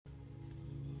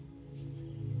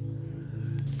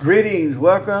Greetings,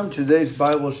 welcome to today's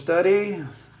Bible study,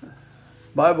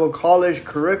 Bible College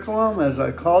Curriculum, as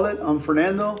I call it. I'm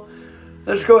Fernando.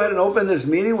 Let's go ahead and open this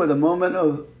meeting with a moment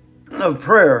of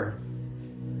prayer.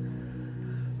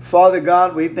 Father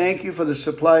God, we thank you for the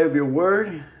supply of your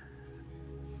word.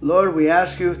 Lord, we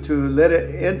ask you to let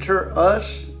it enter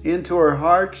us into our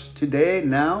hearts today,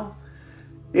 now.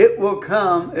 It will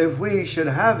come. If we should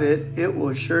have it, it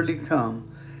will surely come.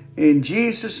 In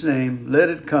Jesus' name, let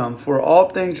it come. For all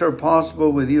things are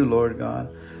possible with you, Lord God.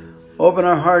 Open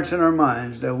our hearts and our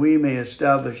minds that we may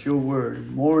establish your word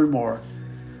more and more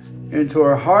into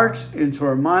our hearts, into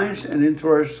our minds, and into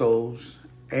our souls.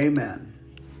 Amen.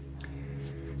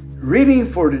 Reading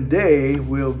for today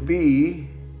will be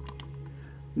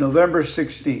November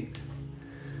 16th.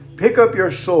 Pick Up Your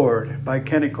Sword by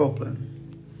Kenny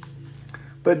Copeland.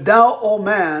 But thou, O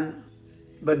man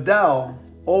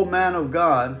of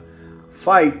God,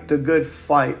 fight the good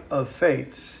fight of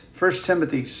faith. 1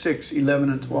 Timothy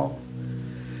 6:11 and 12.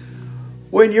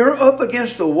 When you're up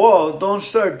against the wall, don't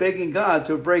start begging God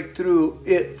to break through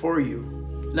it for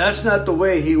you. That's not the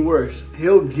way he works.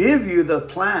 He'll give you the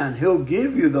plan. He'll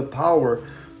give you the power.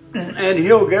 And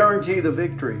he'll guarantee the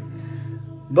victory.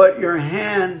 But your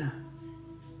hand,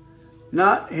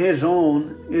 not his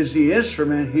own, is the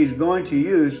instrument he's going to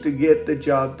use to get the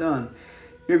job done.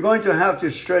 You're going to have to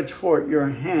stretch forth your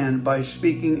hand by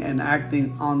speaking and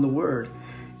acting on the word,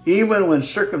 even when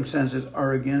circumstances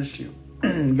are against you.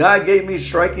 God gave me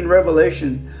striking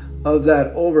revelation of that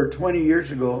over 20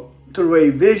 years ago through a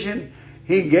vision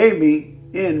he gave me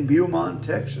in Beaumont,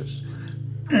 Texas.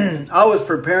 I was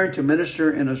preparing to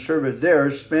minister in a service there,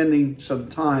 spending some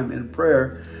time in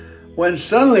prayer, when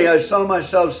suddenly I saw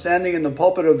myself standing in the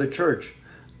pulpit of the church.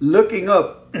 Looking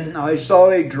up, I saw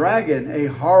a dragon, a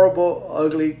horrible,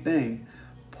 ugly thing,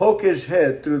 poke his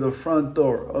head through the front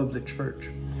door of the church.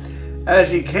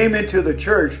 As he came into the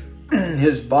church,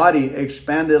 his body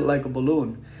expanded like a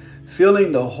balloon,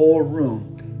 filling the whole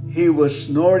room. He was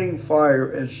snorting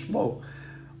fire and smoke.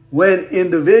 When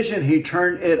in the vision he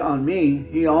turned it on me,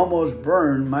 he almost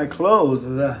burned my clothes.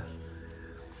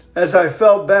 As I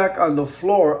fell back on the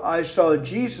floor, I saw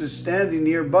Jesus standing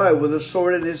nearby with a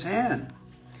sword in his hand.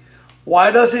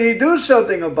 Why doesn't he do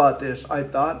something about this? I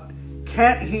thought.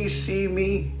 Can't he see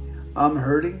me? I'm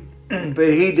hurting.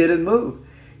 But he didn't move.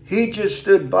 He just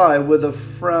stood by with a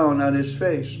frown on his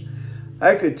face.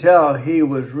 I could tell he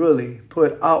was really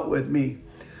put out with me.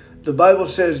 The Bible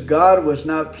says God was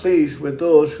not pleased with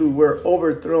those who were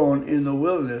overthrown in the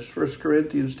wilderness. 1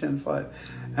 Corinthians 10:5.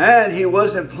 And he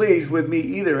wasn't pleased with me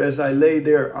either as I lay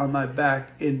there on my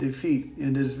back in defeat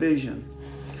in this vision.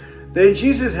 Then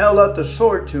Jesus held out the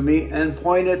sword to me and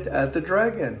pointed at the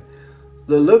dragon.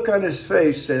 The look on his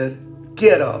face said,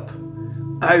 "Get up."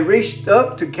 I reached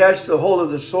up to catch the hold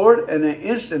of the sword, and an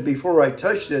instant before I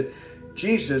touched it,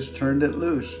 Jesus turned it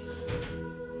loose.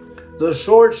 The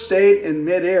sword stayed in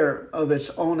midair of its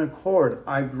own accord.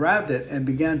 I grabbed it and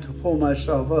began to pull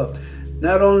myself up.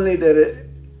 Not only did it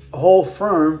hold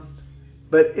firm,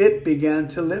 but it began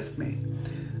to lift me.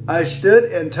 I stood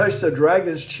and touched the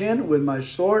dragon's chin with my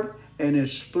sword, and it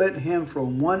split him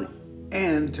from one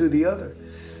end to the other.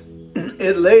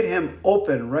 It laid him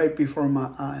open right before my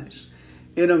eyes.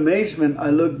 In amazement,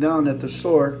 I looked down at the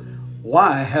sword.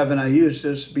 Why haven't I used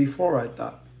this before, I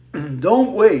thought.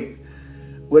 Don't wait.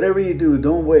 Whatever you do,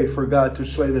 don't wait for God to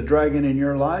slay the dragon in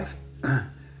your life.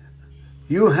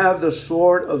 You have the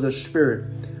sword of the Spirit,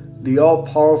 the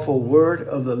all-powerful word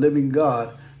of the living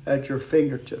God at your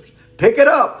fingertips. Pick it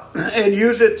up and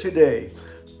use it today.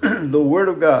 The word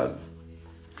of God.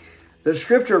 The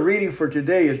scripture reading for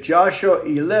today is Joshua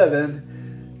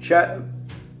 11,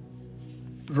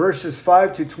 verses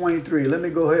 5 to 23. Let me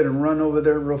go ahead and run over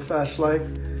there real fast like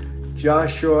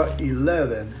Joshua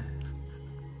 11.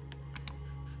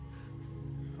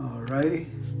 Alrighty.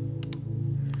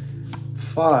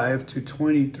 5 to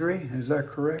 23. Is that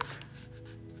correct?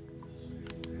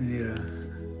 I need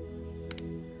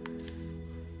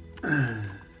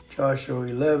Joshua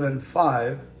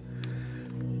 11:5.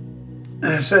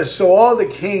 It says, so all the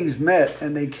kings met,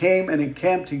 and they came and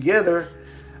encamped together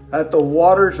at the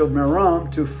waters of Merom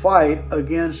to fight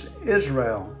against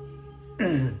Israel.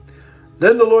 Then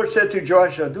the Lord said to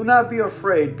Joshua, do not be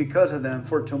afraid because of them,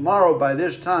 for tomorrow by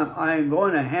this time I am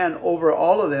going to hand over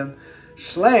all of them,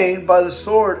 slain by the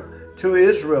sword, to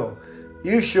Israel.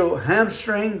 You shall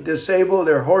hamstring, disable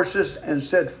their horses, and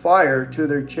set fire to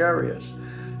their chariots.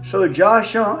 So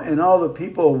Joshua and all the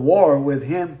people of war with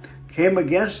him came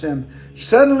against them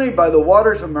suddenly by the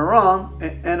waters of Merom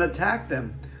and attacked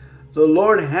them. the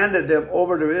Lord handed them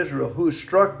over to Israel, who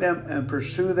struck them and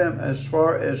pursued them as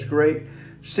far as Great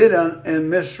Sidon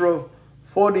and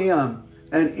Misrephothmaim,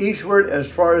 and eastward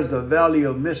as far as the valley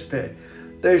of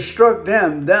Mizpeh. They struck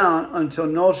them down until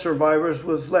no survivors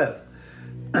was left.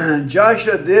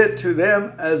 Joshua did to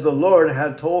them as the Lord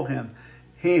had told him.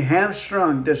 He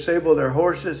hamstrung, disabled their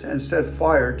horses, and set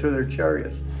fire to their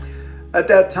chariots. At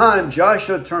that time,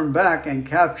 Joshua turned back and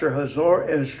captured Hazor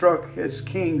and struck its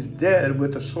kings dead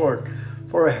with the sword.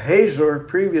 For Hazor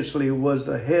previously was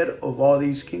the head of all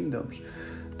these kingdoms.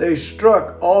 They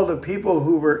struck all the people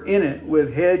who were in it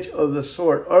with hedge of the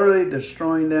sword, utterly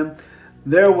destroying them.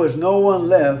 There was no one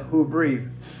left who breathed.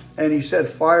 And he set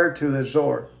fire to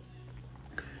Hazor.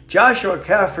 Joshua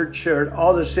captured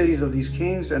all the cities of these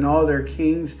kings and all their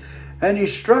kings, and he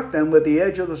struck them with the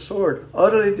edge of the sword,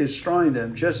 utterly destroying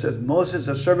them, just as Moses,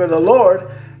 the servant of the Lord,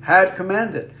 had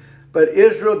commanded. But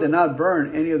Israel did not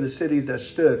burn any of the cities that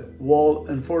stood, walled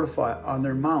and fortified on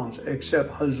their mounds,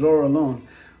 except Hazor alone,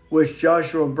 which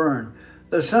Joshua burned.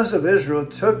 The sons of Israel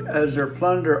took as their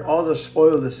plunder all the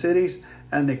spoil of the cities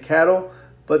and the cattle,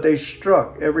 but they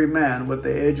struck every man with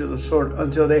the edge of the sword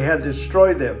until they had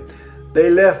destroyed them. They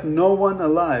left no one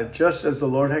alive, just as the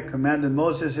Lord had commanded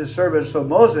Moses his servant. So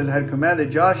Moses had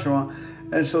commanded Joshua,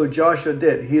 and so Joshua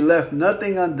did. He left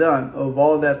nothing undone of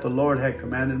all that the Lord had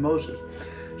commanded Moses.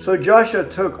 So Joshua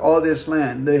took all this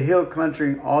land, the hill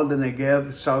country, all the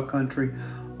Negev, south country,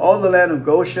 all the land of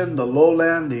Goshen, the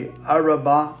lowland, the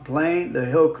Arabah plain, the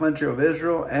hill country of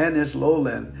Israel, and its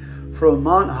lowland, from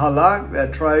Mount Halak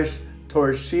that tries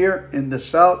towards Seir in the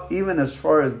south, even as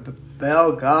far as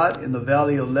Baal-Gad in the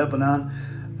valley of Lebanon,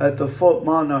 at the foot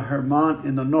Mount of Hermon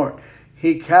in the north.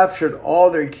 He captured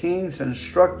all their kings and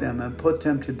struck them and put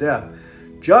them to death.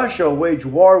 Joshua waged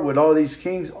war with all these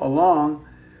kings a long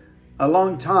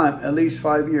time, at least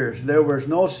 5 years. There was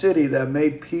no city that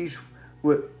made peace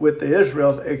with the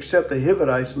Israelites except the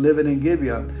Hivites living in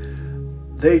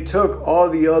Gibeon. They took all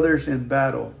the others in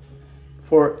battle.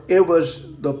 For it was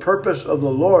the purpose of the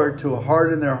Lord to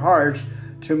harden their hearts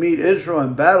to meet Israel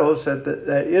in battles,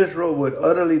 that Israel would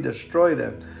utterly destroy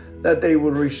them, that they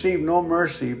would receive no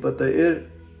mercy, but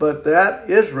that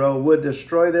Israel would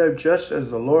destroy them just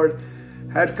as the Lord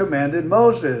had commanded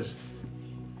Moses.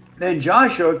 Then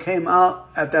Joshua came out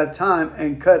at that time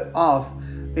and cut off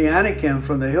the Anakim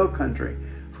from the hill country,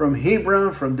 from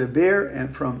Hebron, from Debir,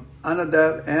 and from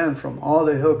Anadab, and from all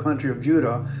the hill country of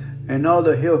Judah, and all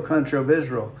the hill country of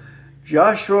Israel.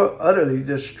 Joshua utterly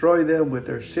destroyed them with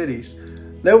their cities.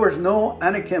 There was no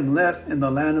Anakim left in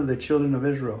the land of the children of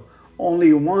Israel,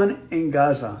 only one in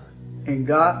Gaza, in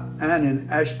Gath, and in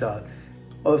Ashdod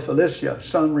of Philistia,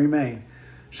 some remained.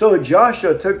 So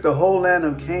Joshua took the whole land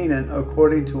of Canaan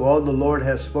according to all the Lord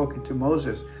had spoken to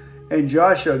Moses, and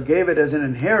Joshua gave it as an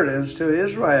inheritance to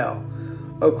Israel,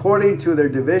 according to their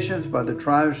divisions by the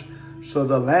tribes, so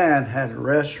the land had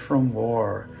rest from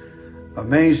war.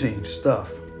 Amazing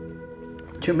stuff.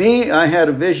 To me, I had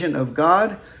a vision of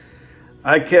God.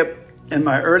 I kept, in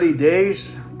my early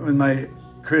days, in my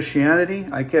Christianity,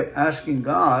 I kept asking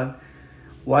God,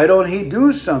 why don't he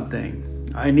do something?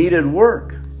 I needed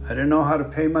work. I didn't know how to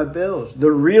pay my bills.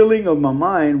 The reeling of my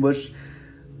mind was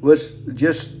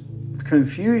just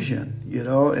confusion,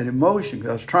 and emotion.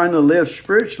 I was trying to live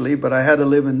spiritually, but I had to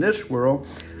live in this world.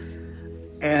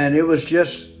 And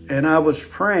I was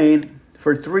praying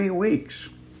for 3 weeks.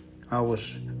 I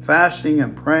was fasting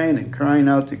and praying and crying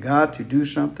out to God to do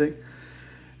something.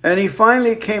 And he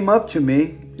finally came up to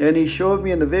me and he showed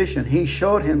me in a vision. He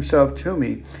showed himself to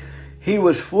me. He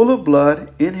was full of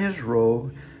blood in his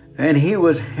robe, and he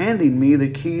was handing me the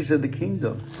keys of the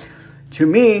kingdom. To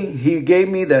me, he gave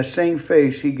me that same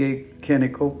face he gave Kenny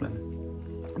Copeland.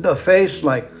 The face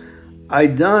like, I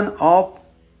done all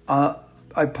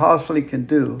I possibly can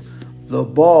do. The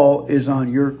ball is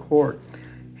on your court.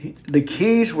 The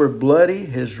keys were bloody.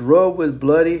 His robe was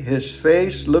bloody. His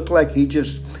face looked like he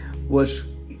just was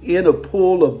in a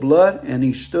pool of blood, and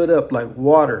he stood up like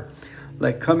water,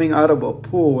 like coming out of a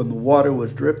pool when the water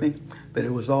was dripping, but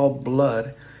it was all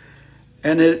blood.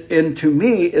 And to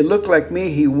me, it looked like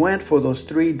me. He went for those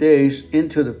 3 days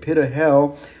into the pit of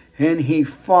hell, and he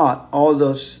fought all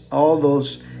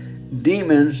those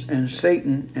demons and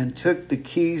Satan, and took the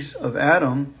keys of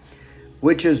Adam,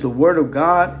 which is the word of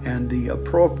God and the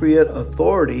appropriate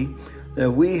authority, that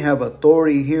we have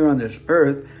authority here on this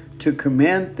earth to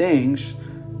command things.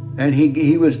 And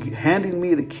he was handing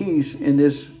me the keys in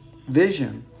this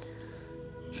vision.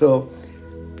 So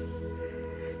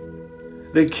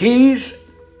the keys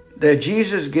that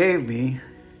Jesus gave me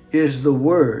is the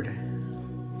word.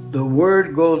 The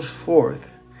word goes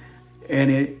forth,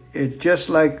 and it's just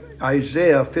like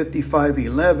Isaiah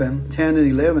 55:11, 10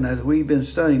 and 11, as we've been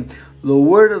studying. The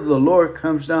word of the Lord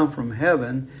comes down from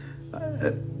heaven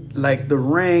like the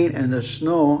rain and the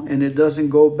snow, and it doesn't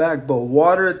go back, but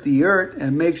watereth the earth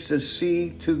and makes the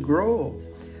seed to grow.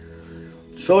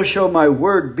 So shall my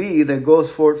word be that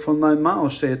goes forth from my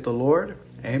mouth, saith the Lord.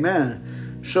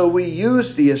 Amen. So we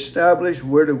use the established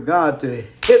word of God to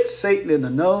hit Satan in the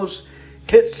nose,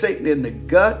 hit Satan in the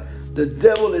gut. The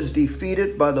devil is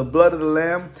defeated by the blood of the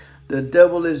Lamb. The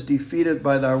devil is defeated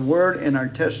by our word and our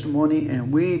testimony,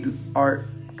 and we are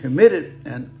committed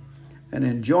and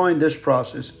enjoying this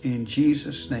process in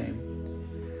Jesus' name.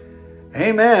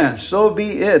 Amen. So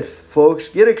be it, folks.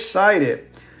 Get excited.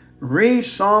 Read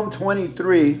Psalm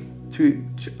 23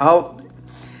 out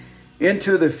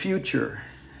into the future.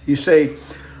 You say,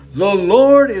 the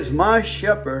Lord is my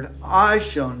shepherd, I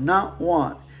shall not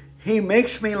want. He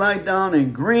makes me lie down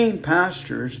in green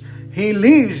pastures. He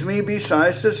leads me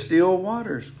beside the still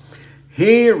waters.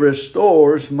 He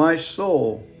restores my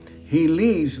soul. He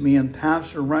leads me in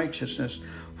paths of righteousness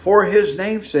for his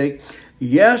name's sake.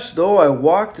 Yes, though I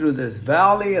walk through this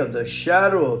valley of the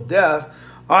shadow of death,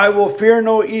 I will fear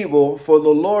no evil, for the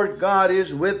Lord God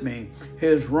is with me.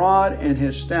 His rod and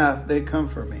his staff, they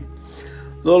comfort me.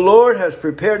 The Lord has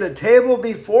prepared a table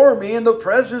before me in the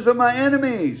presence of my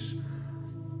enemies.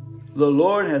 The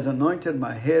Lord has anointed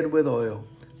my head with oil.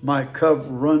 My cup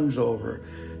runs over.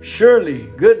 Surely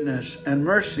goodness and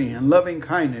mercy and loving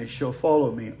kindness shall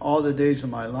follow me all the days of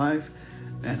my life,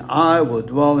 and I will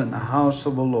dwell in the house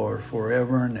of the Lord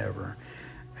forever and ever.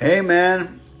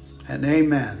 Amen and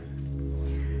amen.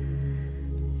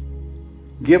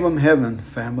 Give them heaven,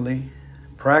 family.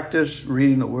 Practice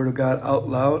reading the Word of God out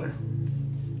loud.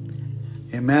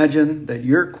 Imagine that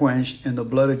you're quenched in the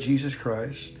blood of Jesus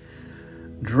Christ.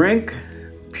 Drink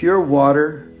pure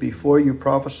water before you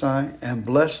prophesy, and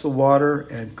bless the water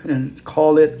and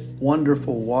call it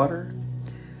wonderful water.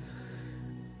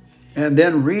 And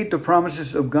then read the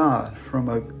promises of God from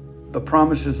the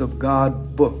Promises of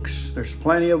God books. There's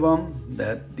plenty of them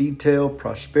that detail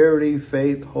prosperity,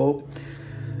 faith, hope,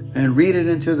 and read it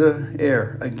into the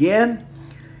air. Again,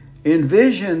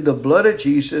 envision the blood of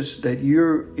Jesus, that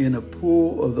you're in a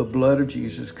pool of the blood of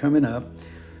Jesus coming up.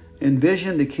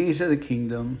 Envision the keys of the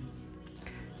kingdom.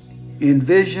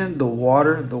 Envision the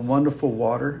water, the wonderful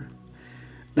water.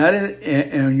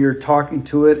 And you're talking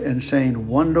to it and saying,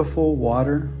 wonderful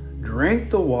water.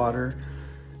 Drink the water.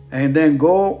 And then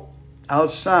go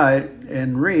outside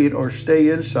and read, or stay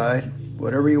inside,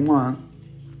 whatever you want,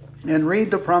 and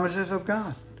read the promises of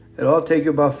God. It'll take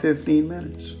you about 15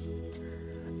 minutes.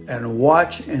 And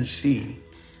watch and see.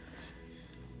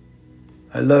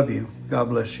 I love you. God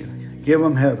bless you. Give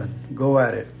them heaven. Go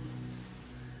at it.